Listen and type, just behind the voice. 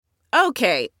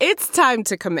Okay, it's time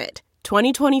to commit.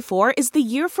 2024 is the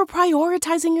year for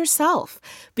prioritizing yourself.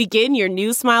 Begin your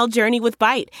new smile journey with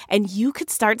Byte, and you could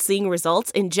start seeing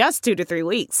results in just 2 to 3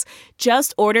 weeks.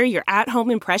 Just order your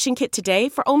at-home impression kit today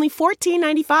for only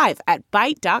 $14.95 at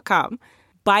Byte.com.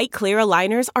 Byte Clear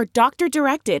aligners are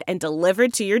doctor-directed and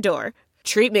delivered to your door.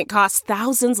 Treatment costs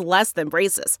thousands less than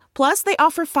braces. Plus, they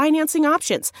offer financing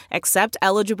options, accept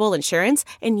eligible insurance,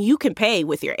 and you can pay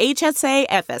with your HSA,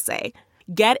 FSA.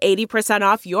 Get 80%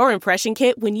 off your impression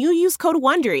kit when you use code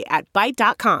WONDERY at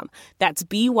Byte.com. That's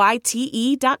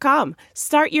BYTE.com.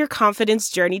 Start your confidence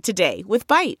journey today with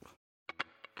Byte.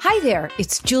 Hi there,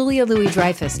 it's Julia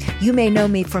Louis-Dreyfus. You may know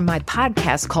me from my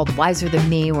podcast called Wiser Than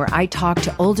Me, where I talk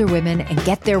to older women and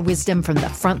get their wisdom from the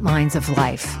front lines of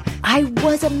life. I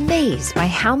was amazed by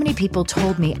how many people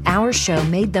told me our show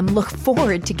made them look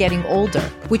forward to getting older,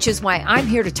 which is why I'm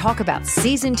here to talk about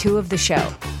season 2 of the show.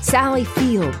 Sally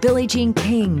Field, Billie Jean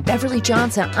King, Beverly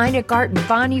Johnson, Ina Garten,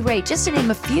 Bonnie Raitt, just to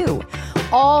name a few.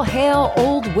 All hail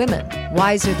old women.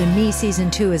 Wiser Than Me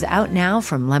season 2 is out now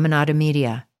from Lemonada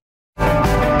Media.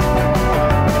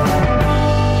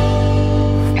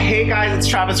 Hey guys, it's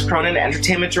Travis Cronin,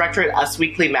 Entertainment Director at Us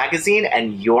Weekly Magazine,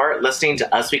 and you're listening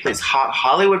to Us Weekly's Hot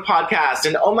Hollywood podcast.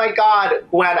 And oh my God,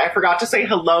 Gwen, I forgot to say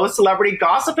hello, celebrity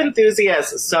gossip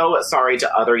enthusiasts. So sorry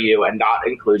to other you and not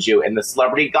include you in the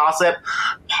celebrity gossip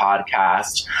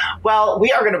podcast. Well,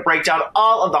 we are going to break down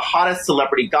all of the hottest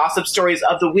celebrity gossip stories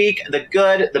of the week, the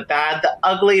good, the bad, the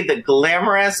ugly, the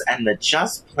glamorous, and the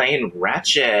just plain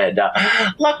wretched.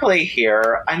 Luckily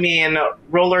here,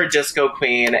 roller disco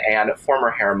queen and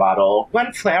former hair model,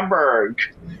 Gwen Flamberg.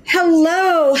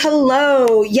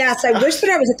 Hello. Yes, I wish that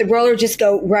I was at the roller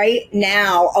disco right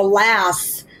now.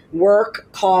 Alas, work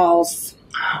calls.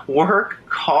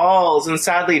 And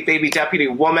sadly, baby deputy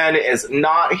woman is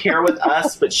not here with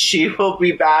us, but she will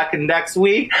be back next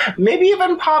week. Maybe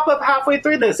even pop up halfway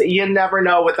through this. You never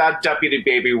know with that deputy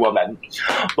baby woman.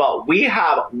 Well, we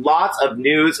have lots of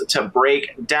news to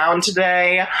break down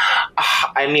today.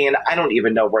 I don't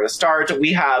even know where to start.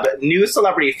 We have new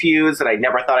celebrity feuds that I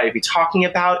never thought I'd be talking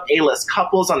about, A-list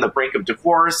couples on the brink of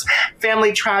divorce,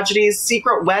 family tragedies,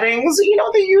 secret weddings,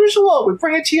 the usual. We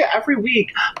bring it to you every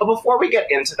week. But before we get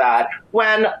into that,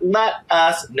 Gwen, let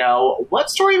us know, what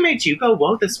story made you go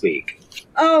whoa this week?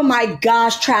 Oh my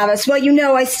gosh, Travis. Well,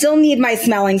 I still need my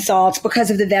smelling salts because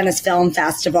of the Venice Film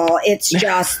Festival. It's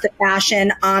just the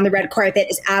fashion on the red carpet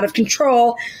is out of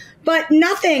control. But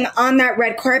nothing on that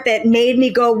red carpet made me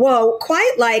go whoa,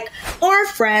 quite like our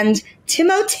friend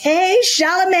Timothée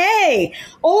Chalamet.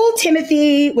 Old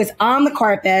Timothy was on the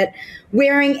carpet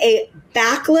wearing a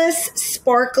backless,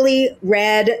 sparkly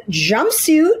red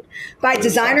jumpsuit by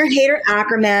designer Hayden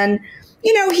Ackerman.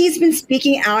 He's been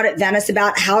speaking out at Venice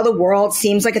about how the world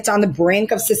seems like it's on the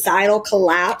brink of societal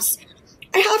collapse.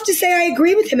 I have to say I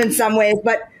agree with him in some ways,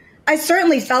 but I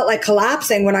certainly felt like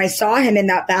collapsing when I saw him in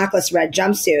that backless red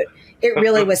jumpsuit. It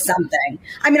really was something.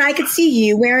 I could see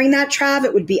you wearing that, Trav.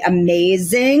 It would be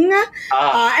amazing.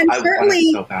 And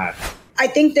certainly, so bad. I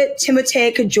think that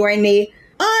Timothée could join me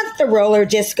on the roller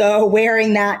disco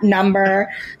wearing that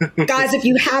number. Guys, if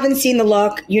you haven't seen the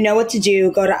look, you know what to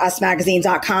do. Go to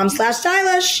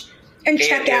usmagazine.com/stylish and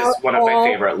check out one of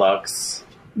my favorite looks.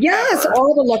 Yes, ever.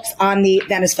 all the looks on the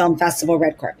Venice Film Festival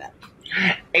red carpet.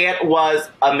 It was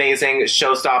amazing,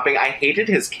 show-stopping. I hated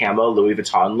his camo Louis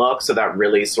Vuitton look, so that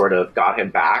really sort of got him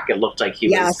back. It looked like he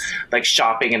was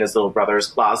shopping in his little brother's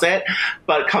closet,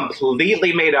 but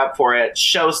completely made up for it.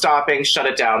 Show-stopping, shut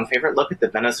it down. Favorite look at the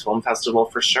Venice Film Festival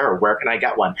for sure. Where can I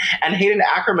get one? And Hayden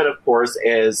Ackerman, of course,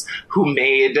 is who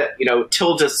made,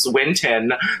 Tilda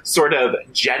Swinton sort of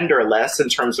genderless in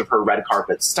terms of her red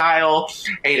carpet style.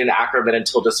 Hayden Ackerman and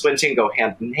Tilda Swinton go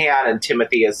hand in hand, and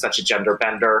Timothy is such a gender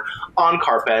bender on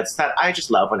carpets that I just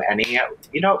love when any,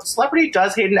 celebrity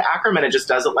does Hayden Ackerman and just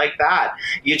does it like that.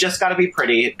 You just got to be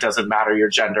pretty. It doesn't matter your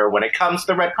gender when it comes to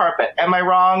the red carpet. Am I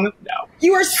wrong? No.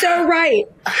 You are so right.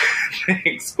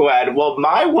 Thanks, Gwen. Well,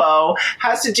 my woe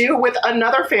has to do with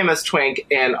another famous twink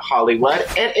in Hollywood.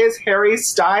 It is Harry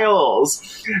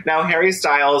Styles. Now, Harry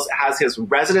Styles has his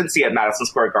residency at Madison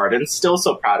Square Garden. Still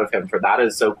so proud of him for that. It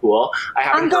is so cool. I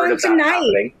haven't heard of that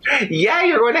happening. Yeah,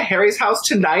 you're going to Harry's house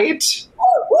tonight? Woo,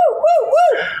 woo, woo,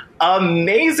 woo.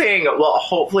 Amazing. Well,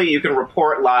 hopefully you can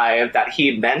report live that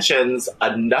he mentions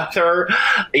another,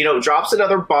 drops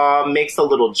another bomb, makes a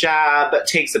little jab,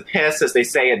 takes a piss, as they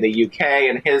say in the UK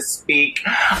in his speak.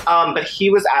 But he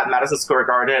was at Madison Square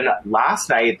Garden last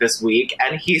night this week,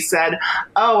 and he said,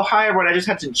 "Oh, hi everyone, I just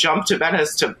had to jump to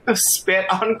Venice to spit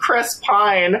on Chris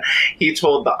Pine." He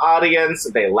told the audience,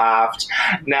 they laughed.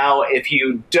 Now, if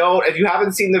you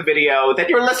haven't seen the video, then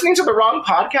you're listening to the wrong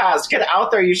podcast. Get out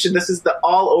there. This is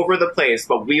all over the place,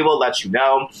 but we will let you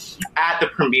know at the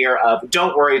premiere of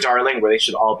Don't Worry, Darling, where they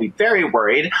should all be very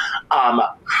worried.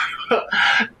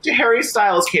 Harry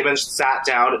Styles came and sat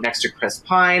down next to Chris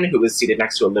Pine, who was seated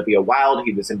next to Olivia Wilde.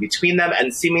 He was in between them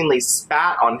and seemingly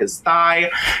spat on his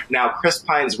thigh. Now, Chris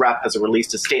Pine's rep has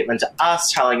released a statement to us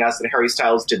telling us that Harry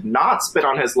Styles did not spit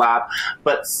on his lap,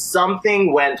 but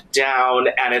something went down,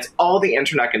 and it's all the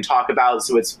internet can talk about,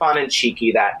 so it's fun and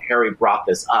cheeky that Harry brought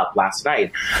this up last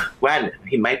night. When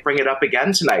he might bring it up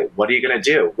again tonight. What are you going to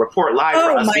do? Report live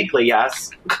for Us Weekly, yes?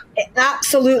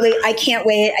 Absolutely. I can't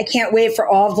wait. I can't wait for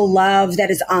all the love that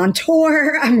is on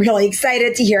tour. I'm really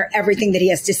excited to hear everything that he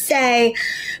has to say.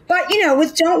 But,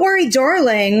 with Don't Worry,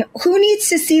 Darling, who needs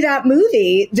to see that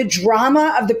movie? The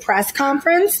drama of the press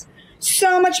conference,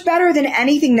 so much better than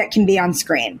anything that can be on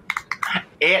screen.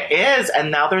 It is, and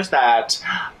now there's that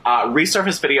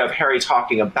resurfaced video of Harry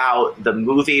talking about the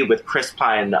movie with Chris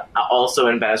Pine, also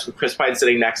in Venice, with Chris Pine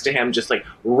sitting next to him, just like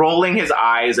rolling his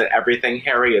eyes at everything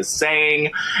Harry is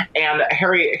saying. And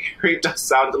Harry does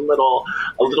sound a little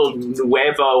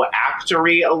nuevo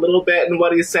actory a little bit in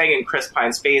what he's saying in Chris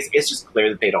Pine's face. It's just clear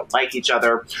that they don't like each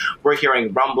other. We're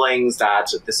hearing rumblings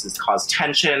that this has caused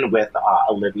tension with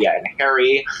Olivia and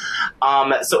Harry.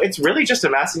 So it's really just a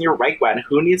mess, and you're right, Gwen.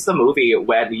 Who needs the movie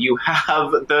when you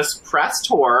have this press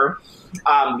tour?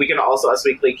 We can also, Us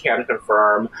Weekly can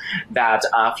confirm that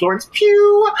Florence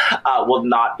Pugh will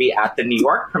not be at the New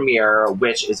York premiere,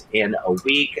 which is in a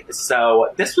week.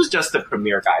 So this was just the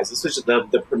premiere, guys. This was just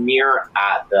the premiere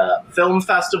at the film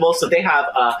festival. So they have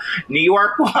a New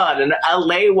York one, an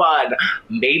LA one,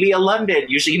 maybe a London.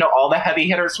 Usually, all the heavy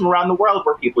hitters from around the world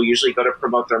where people usually go to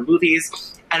promote their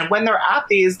movies. And when they're at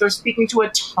these, they're speaking to a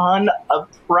ton of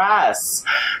press.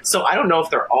 So I don't know if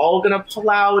they're all going to pull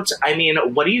out. I mean,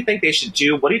 what do you think they should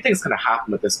do? What do you think is going to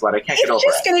happen with this one? I can't get over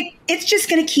it. It's just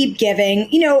going to keep giving.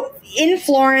 In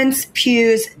Florence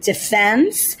Pugh's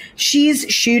defense, she's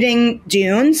shooting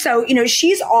Dune. So,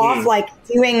 she's off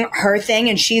doing her thing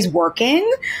and she's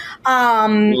working.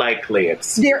 Likely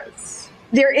it's...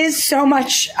 There is so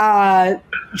much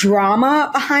drama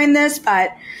behind this,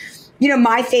 but...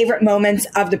 my favorite moments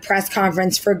of the press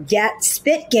conference, forget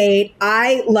Spitgate.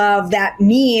 I love that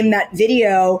meme, that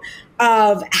video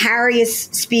of Harry is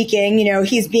speaking,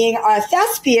 he's being a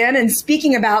thespian and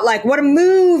speaking about what a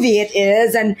movie it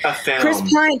is. And Chris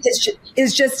Pine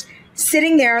is just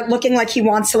sitting there looking like he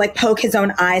wants to poke his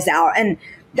own eyes out. And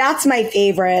that's my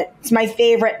favorite. It's my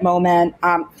favorite moment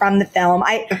from the film.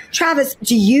 Travis,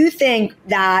 do you think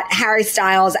that Harry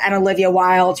Styles and Olivia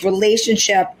Wilde's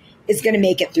relationship is going to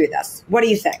make it through this? What do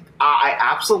you think? I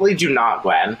absolutely do not,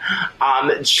 Gwen.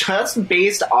 Just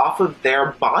based off of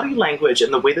their body language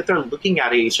and the way that they're looking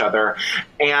at each other.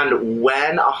 And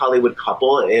when a Hollywood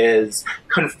couple is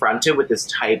confronted with this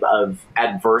type of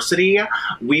adversity,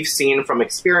 we've seen from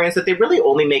experience that they really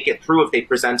only make it through if they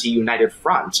present a united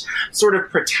front. Sort of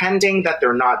pretending that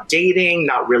they're not dating,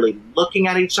 not really looking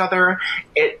at each other.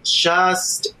 It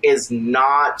just is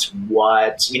not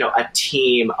what, a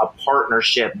team, a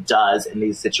partnership does in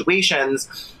these situations.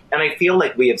 And I feel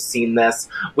like we have seen this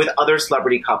with other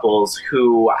celebrity couples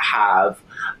who have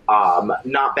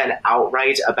not been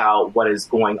outright about what is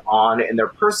going on in their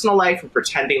personal life and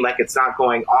pretending like it's not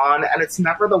going on. And it's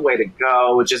never the way to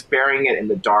go. Just burying it in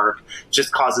the dark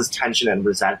just causes tension and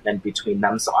resentment between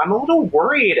them. So I'm a little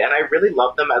worried, and I really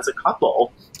love them as a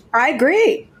couple. I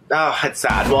agree. Oh, it's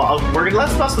sad. Well,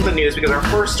 let's bust with the news because our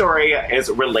first story is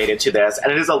related to this, and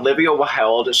it is Olivia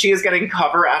Wilde. She is getting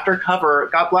cover after cover.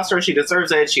 God bless her. She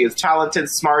deserves it. She is talented,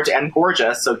 smart, and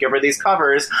gorgeous, so give her these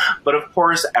covers. But of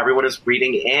course, everyone is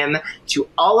reading in to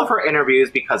all of her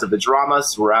interviews because of the drama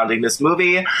surrounding this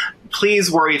movie.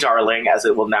 Please Worry, Darling, as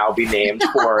it will now be named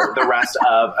for the rest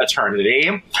of eternity.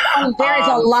 There is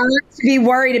a lot to be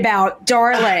worried about,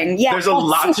 darling. Yes. There's a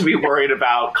lot to be worried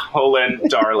about,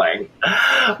 darling.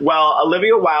 Well,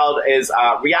 Olivia Wilde is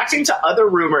reacting to other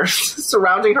rumors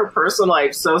surrounding her personal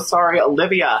life. So sorry,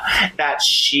 Olivia, that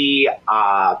she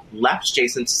left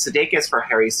Jason Sudeikis for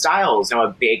Harry Styles. Now, a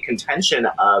big contention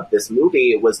of this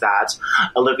movie was that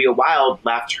Olivia Wilde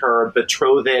left her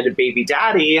betrothed baby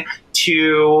daddy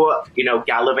to,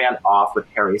 gallivant off with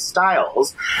Harry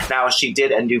Styles. Now, she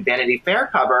did a new Vanity Fair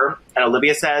cover, and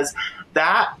Olivia says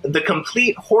that the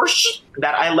complete horse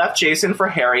that I left Jason for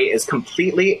Harry is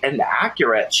completely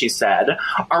inaccurate, she said.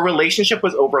 Our relationship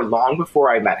was over long before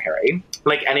I met Harry.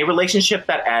 Like any relationship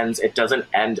that ends, it doesn't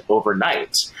end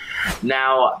overnight.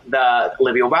 Now,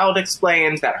 Olivia Wilde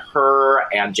explained that her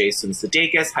and Jason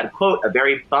Sudeikis had, quote, a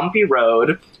very bumpy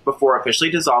road before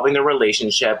officially dissolving their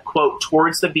relationship, quote,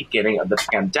 towards the beginning of the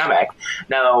pandemic.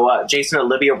 Now, Jason and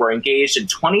Olivia were engaged in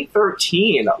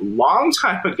 2013, a long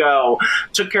time ago,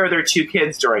 took care of their 2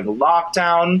 kids during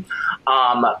lockdown,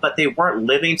 but they weren't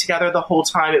living together the whole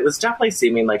time. It was definitely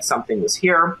seeming like something was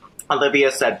here.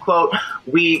 Olivia said, quote,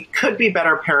 we could be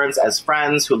better parents as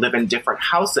friends who live in different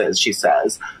houses, she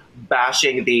says,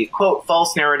 bashing the, quote,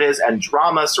 false narratives and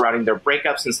drama surrounding their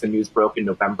breakup since the news broke in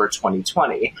November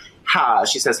 2020.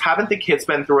 She says, haven't the kids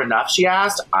been through enough, she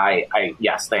asked.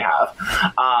 Yes, they have.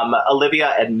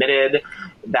 Olivia admitted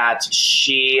that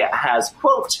she has,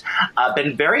 quote,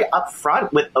 been very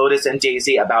upfront with Otis and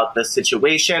Daisy about the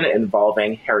situation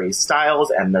involving Harry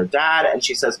Styles and their dad. And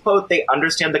she says, quote, they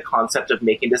understand the concept of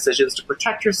making decisions to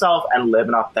protect yourself and live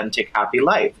an authentic, happy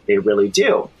life. They really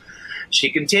do. She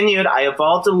continued, I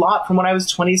evolved a lot from when I was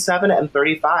 27 and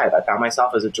 35. I found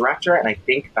myself as a director, and I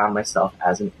think found myself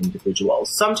as an individual.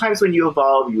 Sometimes when you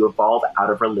evolve out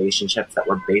of relationships that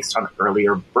were based on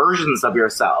earlier versions of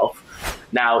yourself.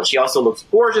 Now, she also looks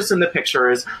gorgeous in the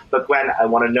pictures, but Gwen, I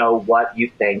want to know what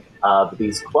you think of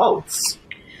these quotes.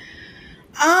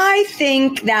 I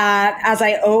think that, as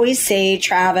I always say,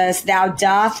 Travis, thou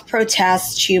doth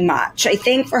protest too much. I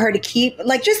think for her to keep,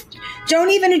 just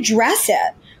don't even address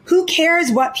it. Who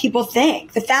cares what people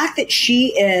think? The fact that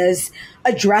she is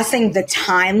addressing the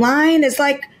timeline is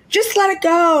just let it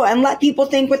go and let people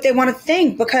think what they want to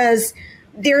think, because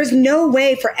there's no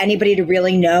way for anybody to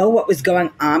really know what was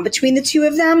going on between the two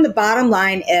of them. The bottom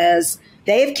line is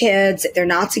they have kids. They're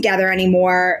not together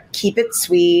anymore. Keep it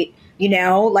sweet,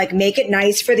 make it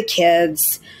nice for the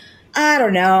kids. I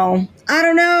don't know.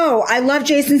 I love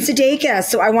Jason Sudeikis,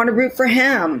 so I want to root for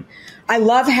him. I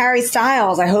love Harry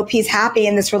Styles. I hope he's happy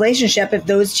in this relationship if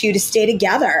those two to stay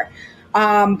together.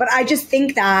 But I just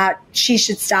think that she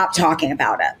should stop talking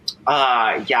about it.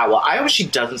 Yeah, well, I hope she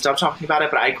doesn't stop talking about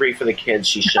it, but I agree for the kids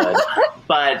she should.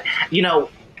 But,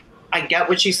 I get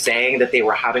what she's saying, that they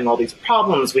were having all these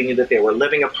problems. We knew that they were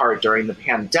living apart during the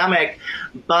pandemic,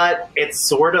 but it's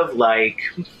sort of like,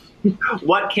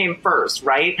 what came first,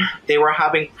 right? They were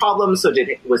having problems, so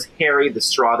was Harry the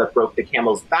straw that broke the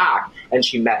camel's back? And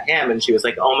she met him, and she was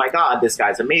like, oh my God, this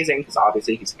guy's amazing, because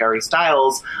obviously he's Harry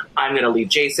Styles. I'm going to leave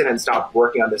Jason and stop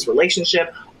working on this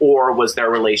relationship. Or was their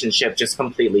relationship just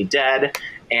completely dead,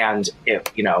 and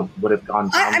it, would have gone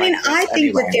down I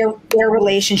think that their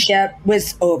relationship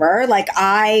was over.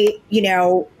 I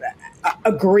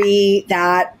agree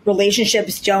that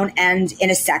relationships don't end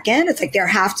in a second. It's there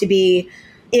have to be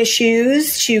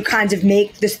issues to kind of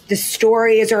make the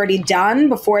story is already done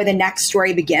before the next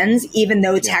story begins, even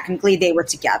though technically they were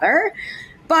together.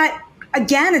 But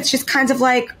again, it's just kind of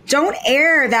don't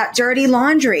air that dirty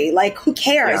laundry. Who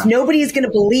cares? Yeah. Nobody's going to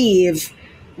believe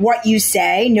what you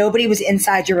say. Nobody was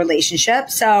inside your relationship.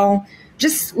 So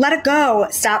just let it go.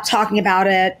 Stop talking about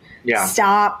it. Yeah.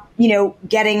 Stop,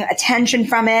 getting attention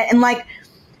from it. And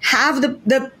have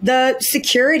the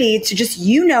security to just,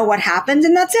 what happened,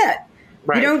 and that's it.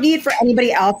 Right. You don't need for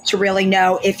anybody else to really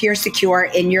know if you're secure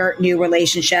in your new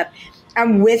relationship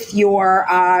and with your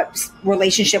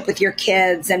relationship with your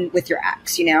kids and with your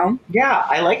ex, Yeah,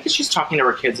 I like that she's talking to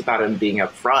her kids about him being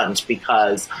upfront,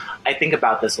 because I think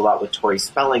about this a lot with Tori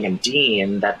Spelling and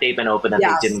Dean, that they've been open that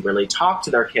they didn't really talk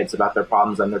to their kids about their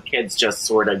problems, and their kids just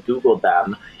sort of Googled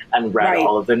them and read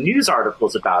all of the news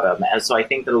articles about them. And so I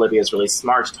think that Olivia is really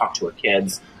smart to talk to her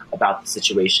kids about the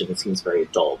situation. It seems very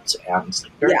adult and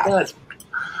very good.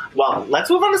 Well, let's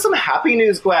move on to some happy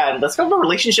news, Gwen. Let's go to a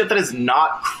relationship that is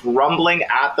not crumbling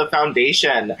at the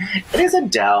foundation. It is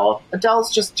Adele.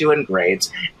 Adele's just doing great.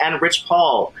 And Rich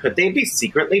Paul, could they be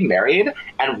secretly married?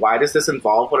 And why does this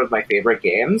involve one of my favorite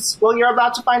games? Well, you're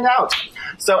about to find out.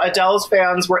 So Adele's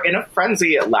fans were in a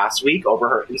frenzy last week over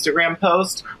her Instagram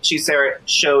post. She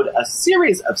showed a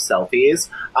series of selfies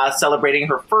celebrating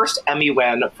her first Emmy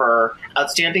win for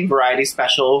Outstanding Variety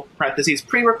Special, parentheses,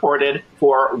 pre-recorded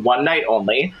for one night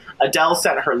only. Adele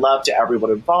sent her love to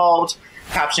everyone involved,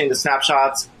 captioning the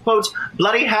snapshots, quote,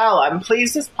 bloody hell, I'm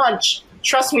pleased as punch.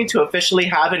 trust me to officially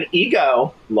have an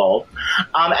ego, lol.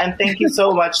 And thank you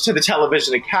so much to the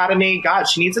Television Academy. God,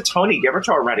 she needs a Tony. Give her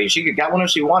to her already. She could get one if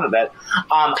she wanted it.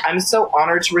 I'm so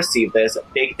honored to receive this.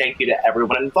 Big thank you to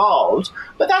everyone involved.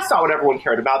 But that's not what everyone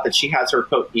cared about, that she has her,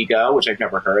 quote, ego, which I've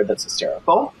never heard. That's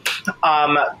hysterical.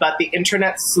 But the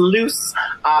internet sleuths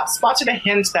spotted a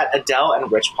hint that Adele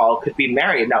and Rich Paul could be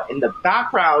married. Now, in the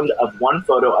background of one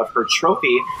photo of her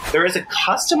trophy, there is a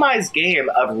customized game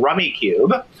of Rummy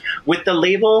Cube with the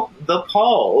label The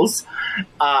Pauls.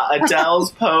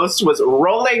 Adele's post was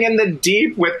rolling in the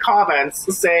deep with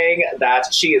comments saying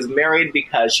that she is married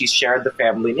because she shared the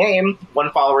family name.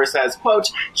 One follower says,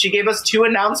 quote, she gave us 2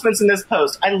 announcements in this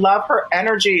post. I love her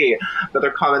energy.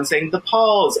 Another comment saying, The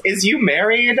Pauls, is you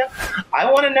married? I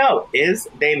want to know, is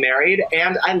they married?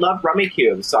 And I love Rummy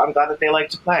Cube, so I'm glad that they like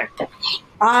to play.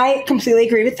 I completely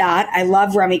agree with that. I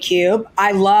love Rummy Cube.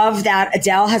 I love that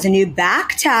Adele has a new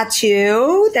back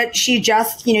tattoo that she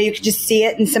just, you could just see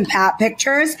it in some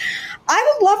pictures.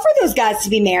 I would love for those guys to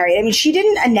be married. I mean, she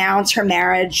didn't announce her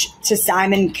marriage to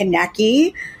Simon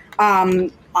Konecki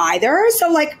either.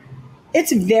 So,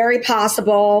 it's very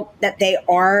possible that they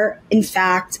are, in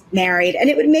fact, married.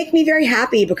 And it would make me very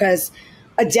happy because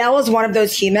Adele is one of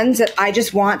those humans that I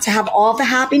just want to have all the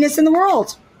happiness in the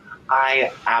world.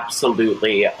 I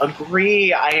absolutely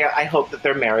agree. I hope that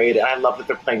they're married, and I love that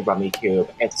they're playing Rummy Cube.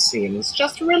 It seems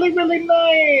just really, really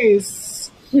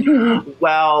nice.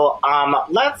 Well,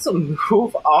 let's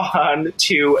move on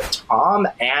to Tom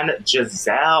and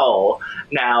Giselle.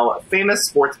 Now, famous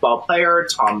sports ball player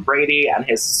Tom Brady and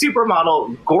his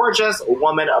supermodel, gorgeous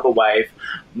woman of a wife,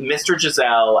 Mr.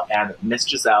 Giselle and Miss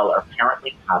Giselle, are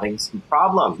apparently having some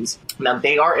problems. Now,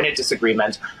 they are in a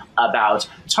disagreement about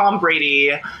Tom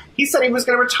Brady. He said he was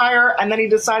going to retire, and then he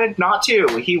decided not to.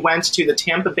 He went to the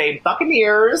Tampa Bay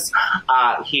Buccaneers.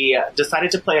 He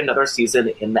decided to play another season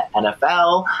in the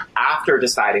NFL after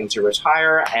deciding to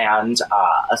retire, and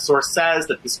a source says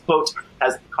that this quote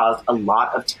has caused a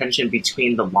lot of tension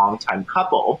between the longtime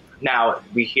couple. Now,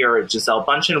 we hear Giselle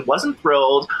Bündchen wasn't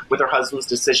thrilled with her husband's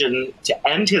decision to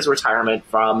end his retirement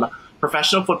from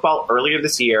professional football earlier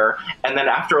this year, and then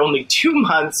after only 2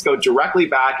 months go directly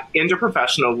back into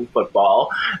professional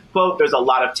football. Quote, there's a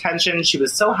lot of tension. She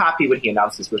was so happy when he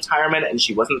announced his retirement, and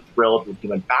she wasn't thrilled when he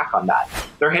went back on that.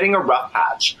 They're hitting a rough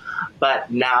patch, but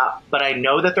I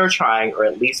know that they're trying, or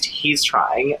at least he's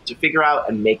trying, to figure out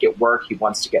and make it work. He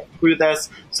wants to get through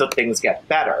this so things get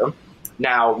better.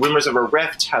 Now, rumors of a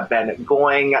rift have been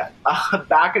going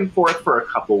back and forth for a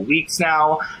couple weeks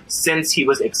now, since he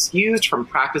was excused from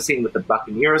practicing with the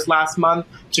Buccaneers last month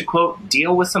to, quote,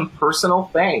 deal with some personal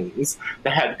things, the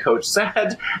head coach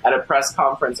said at a press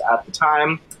conference at the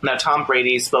time. Now, Tom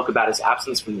Brady spoke about his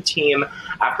absence from the team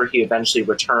after he eventually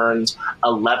returned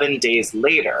 11 days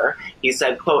later. He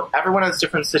said, quote, everyone has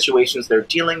different situations they're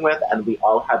dealing with, and we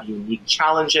all have unique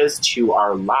challenges to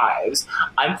our lives.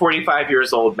 I'm 45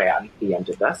 years old, man. He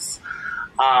ended this.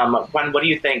 Gwen, what do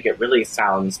you think? It really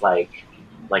sounds like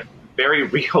very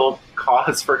real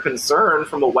cause for concern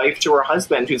from a wife to her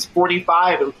husband who's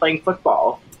 45 and playing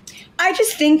football. I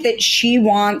just think that she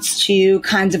wants to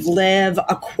kind of live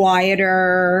a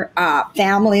quieter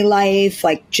family life.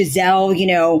 Like Giselle,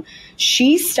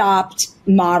 she stopped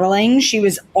modeling. She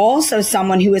was also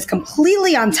someone who was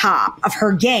completely on top of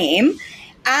her game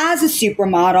as a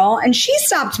supermodel. And she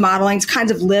stopped modeling to kind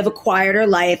of live a quieter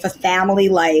life, a family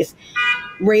life,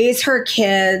 raise her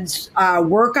kids,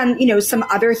 work on, some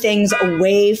other things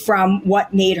away from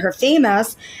what made her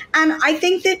famous. And I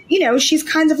think that, she's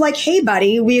kind of like, hey,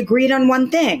 buddy, we agreed on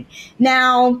one thing.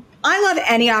 Now, I love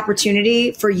any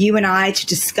opportunity for you and I to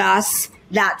discuss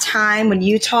that time when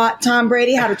you taught Tom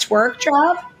Brady how to twerk,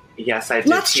 Trav. Yes, I did.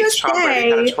 Let's teach Tom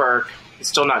Brady how to twerk. He's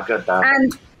still not good, though.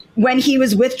 And when he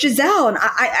was with Giselle, and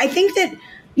I think that,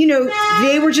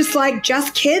 they were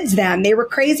just kids then. They were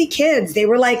crazy kids. They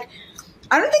were like,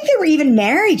 I don't think they were even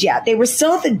married yet. They were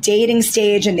still at the dating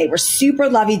stage, and they were super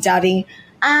lovey-dovey.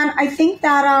 And I think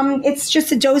that it's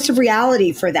just a dose of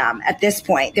reality for them at this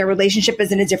point. Their relationship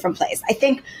is in a different place. I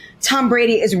think Tom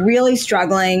Brady is really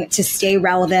struggling to stay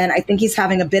relevant. I think he's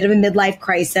having a bit of a midlife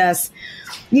crisis.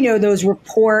 Those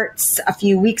reports a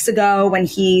few weeks ago when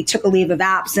he took a leave of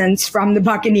absence from the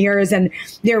Buccaneers, and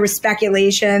there was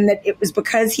speculation that it was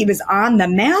because he was on The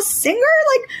Masked Singer.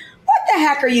 What the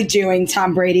heck are you doing,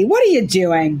 Tom Brady? What are you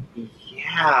doing?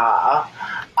 Yeah,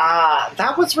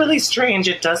 that was really strange.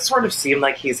 It does sort of seem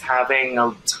like he's having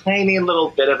a tiny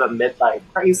little bit of a midlife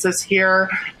crisis here,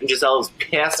 and Giselle is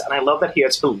pissed. And I love that he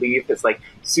had to leave his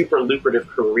super lucrative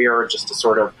career just to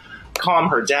sort of calm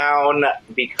her down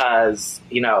because,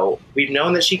 you know, we've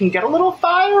known that she can get a little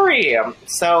fiery.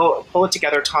 So pull it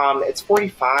together, Tom. It's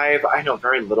 45. I know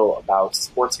very little about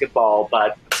sportsbasketball,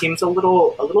 but it seems a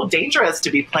little dangerous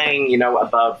to be playing, you know,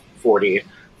 above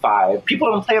 45.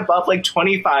 People don't play above like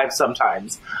 25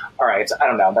 sometimes. All right, I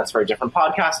don't know. That's for a different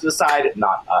podcast to decide,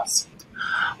 not us.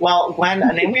 Well, Gwen,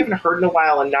 a name we haven't heard in a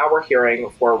while, and now we're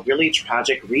hearing for really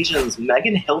tragic reasons.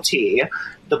 Megan Hilty,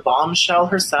 the bombshell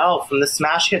herself from the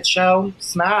smash hit show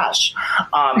Smash.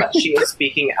 She is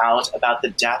speaking out about the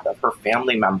death of her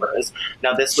family members.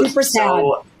 Now, this was super sad.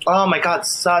 Oh my God,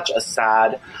 such a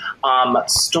sad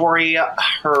story.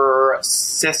 Her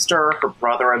sister, her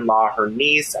brother-in-law, her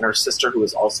niece, and her sister, who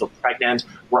was also pregnant,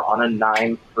 were on a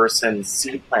 9-person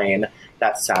seaplane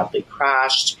that sadly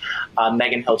crashed.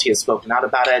 Megan Hilty has spoken out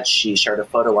about it. She shared a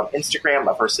photo on Instagram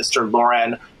of her sister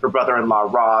Lauren, her brother-in-law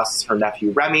Ross, her nephew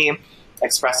Remy,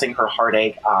 expressing her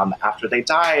heartache after they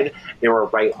died. They were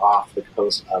right off the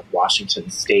coast of Washington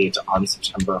State on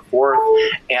September 4th,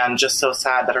 and just so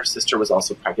sad that her sister was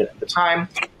also pregnant at the time.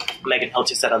 Megan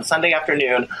Hilty said on Sunday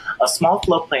afternoon, a small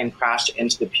float plane crashed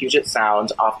into the Puget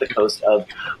Sound off the coast of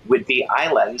Whidbey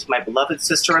Island. My beloved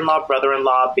sister-in-law,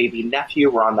 brother-in-law, baby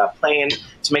nephew were on that plane.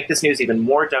 To make this news even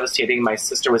more devastating, my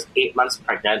sister was 8 months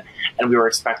pregnant, and we were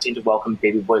expecting to welcome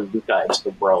baby boy Luca into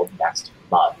the world next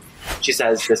month. She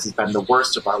says, this has been the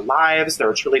worst of our lives. There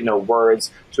are truly no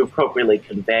words to appropriately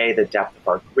convey the depth of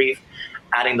our grief.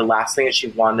 Adding the last thing that she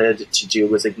wanted to do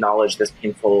was acknowledge this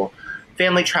painful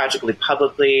family tragically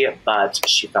publicly, but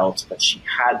she felt that she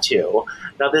had to.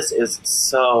 Now, this is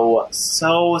so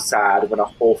sad when a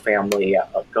whole family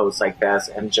goes like this,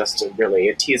 and just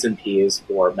really T's and P's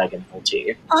for Megan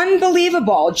Hilty.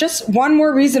 Unbelievable. Just one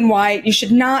more reason why you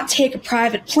should not take a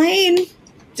private plane.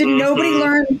 Did nobody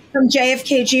learn from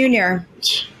JFK Jr.?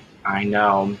 I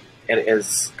know.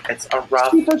 It's a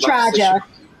rough... Super tragic.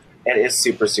 It is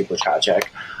super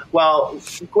tragic. Well,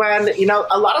 Gwen, you know,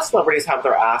 a lot of celebrities have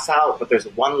their ass out, but there's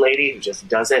one lady who just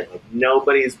does it like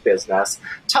nobody's business.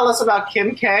 Tell us about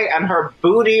Kim K and her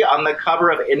booty on the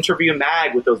cover of Interview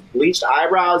Mag with those bleached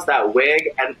eyebrows, that wig,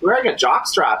 and wearing a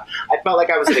jockstrap. I felt like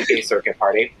I was at a gay circuit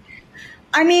party.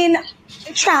 I mean,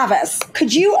 Travis,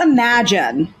 could you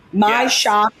imagine my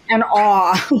shock and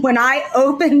awe when I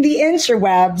opened the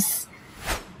interwebs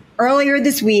earlier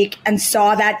this week and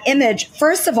saw that image?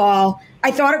 First of all,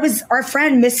 I thought it was our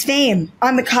friend Miss Fame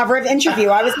on the cover of Interview.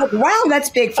 I was like, wow, that's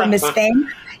big for Miss Fame.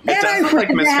 It does look like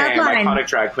Miss Fame, iconic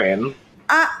drag queen.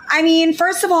 I mean,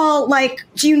 first of all, like,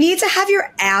 do you need to have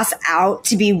your ass out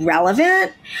to be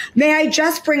relevant? May I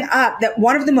just bring up that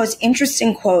one of the most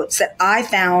interesting quotes that I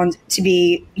found to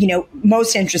be, you know,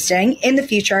 most interesting in the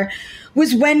feature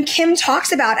was when Kim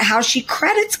talks about how she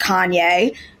credits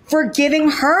Kanye for giving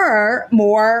her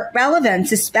more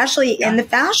relevance, especially in the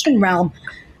fashion realm.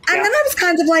 And then I was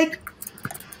kind of like,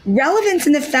 relevance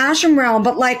in the fashion realm,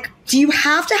 but like, do you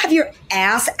have to have your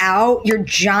ass out, your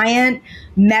giant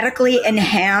medically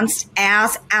enhanced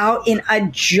ass out in a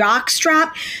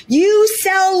jockstrap? You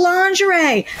sell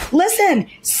lingerie. Listen,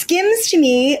 Skims to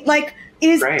me, like,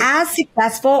 is as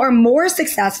successful or more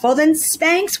successful than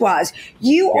Spanx was.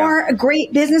 You are a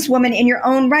great businesswoman in your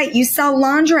own right. You sell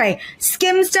lingerie.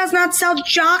 Skims does not sell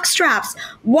jockstraps.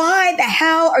 Why the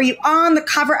hell are you on the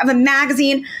cover of a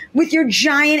magazine with your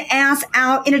giant ass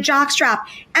out in a jockstrap?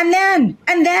 And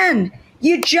then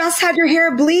you just had your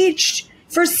hair bleached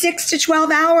for 6 to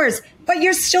 12 hours, but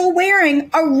you're still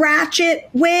wearing a ratchet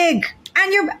wig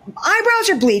and your eyebrows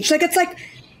are bleached. Like, it's like,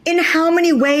 in how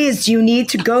many ways do you need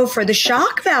to go for the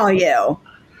shock value?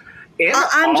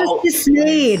 I'm just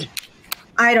dismayed.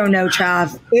 I don't know,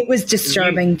 Trav. It was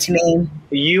disturbing to me.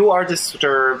 You are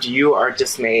disturbed. You are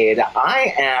dismayed.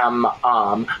 I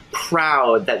am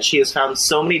proud that she has found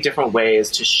so many different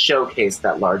ways to showcase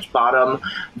that large bottom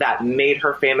that made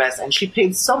her famous. And she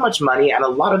paid so much money, and a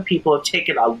lot of people have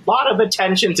taken a lot of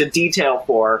attention to detail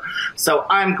for. So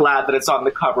I'm glad that it's on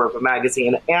the cover of a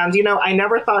magazine. And, you know, I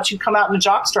never thought she'd come out in a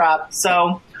jockstrap.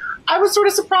 So I was sort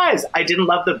of surprised. I didn't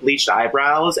love the bleached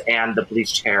eyebrows and the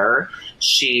bleached hair.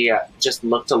 She just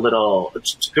looked a little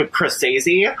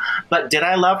crazy. But did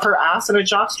I love her ass in a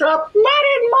jockstrap?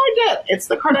 I didn't mind it. It's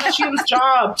the Kardashians'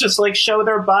 job. Just like show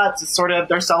their butts. It's sort of,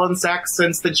 they're selling sex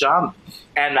since the jump.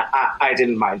 And I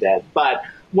didn't mind it. But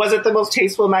was it the most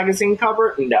tasteful magazine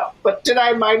cover? No. But did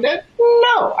I mind it?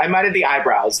 No. I minded the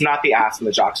eyebrows, not the ass and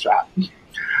the jockstrap.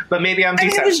 But maybe I'm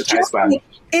desensitized by it.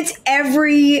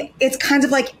 It's kind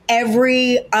of like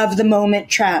every of the moment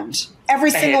trend.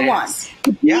 Every single one.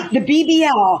 The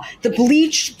BBL, the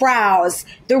bleached brows,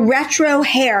 the retro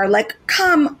hair. Like,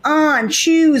 come on,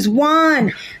 choose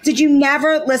one. Did you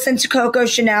never listen to Coco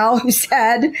Chanel, who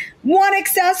said one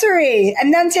accessory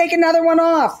and then take another one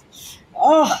off?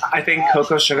 Oh, I think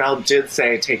Coco Chanel did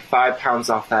say, take 5 pounds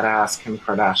off that ass, Kim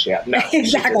Kardashian. No,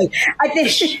 exactly. I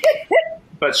think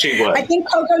but she would. I think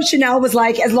Coco Chanel was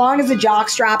like, as long as the jock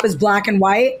strap is black and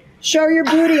white, show your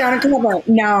booty on a cover.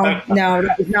 No,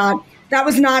 that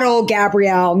was not old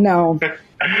Gabrielle. No.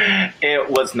 It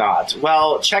was not.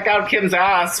 Well, check out Kim's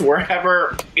ass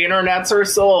wherever internets are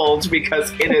sold,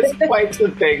 because it is quite the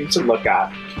thing to look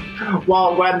at.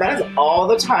 Well, Gwen, that is all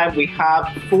the time we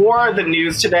have for the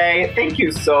news today. Thank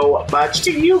you so much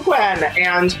to you, Gwen,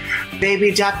 and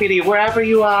Baby Deputy, wherever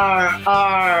you are.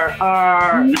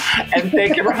 And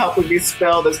thank you for helping me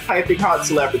spill this piping hot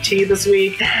celebrity this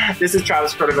week. This is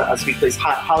Travis Curtin of Us Weekly's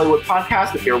Hot Hollywood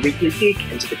podcast with your weekly peek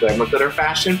into the glamour, glitter,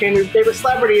 fashion, fame, your favorite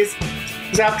celebrities.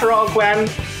 Because after all, Gwen,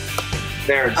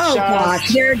 they're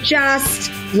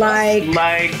just like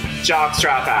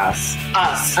jockstrap ass.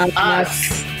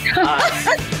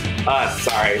 Us.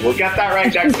 Sorry. We'll get that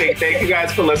right next week. Thank you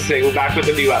guys for listening. We're back with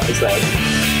a new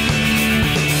episode.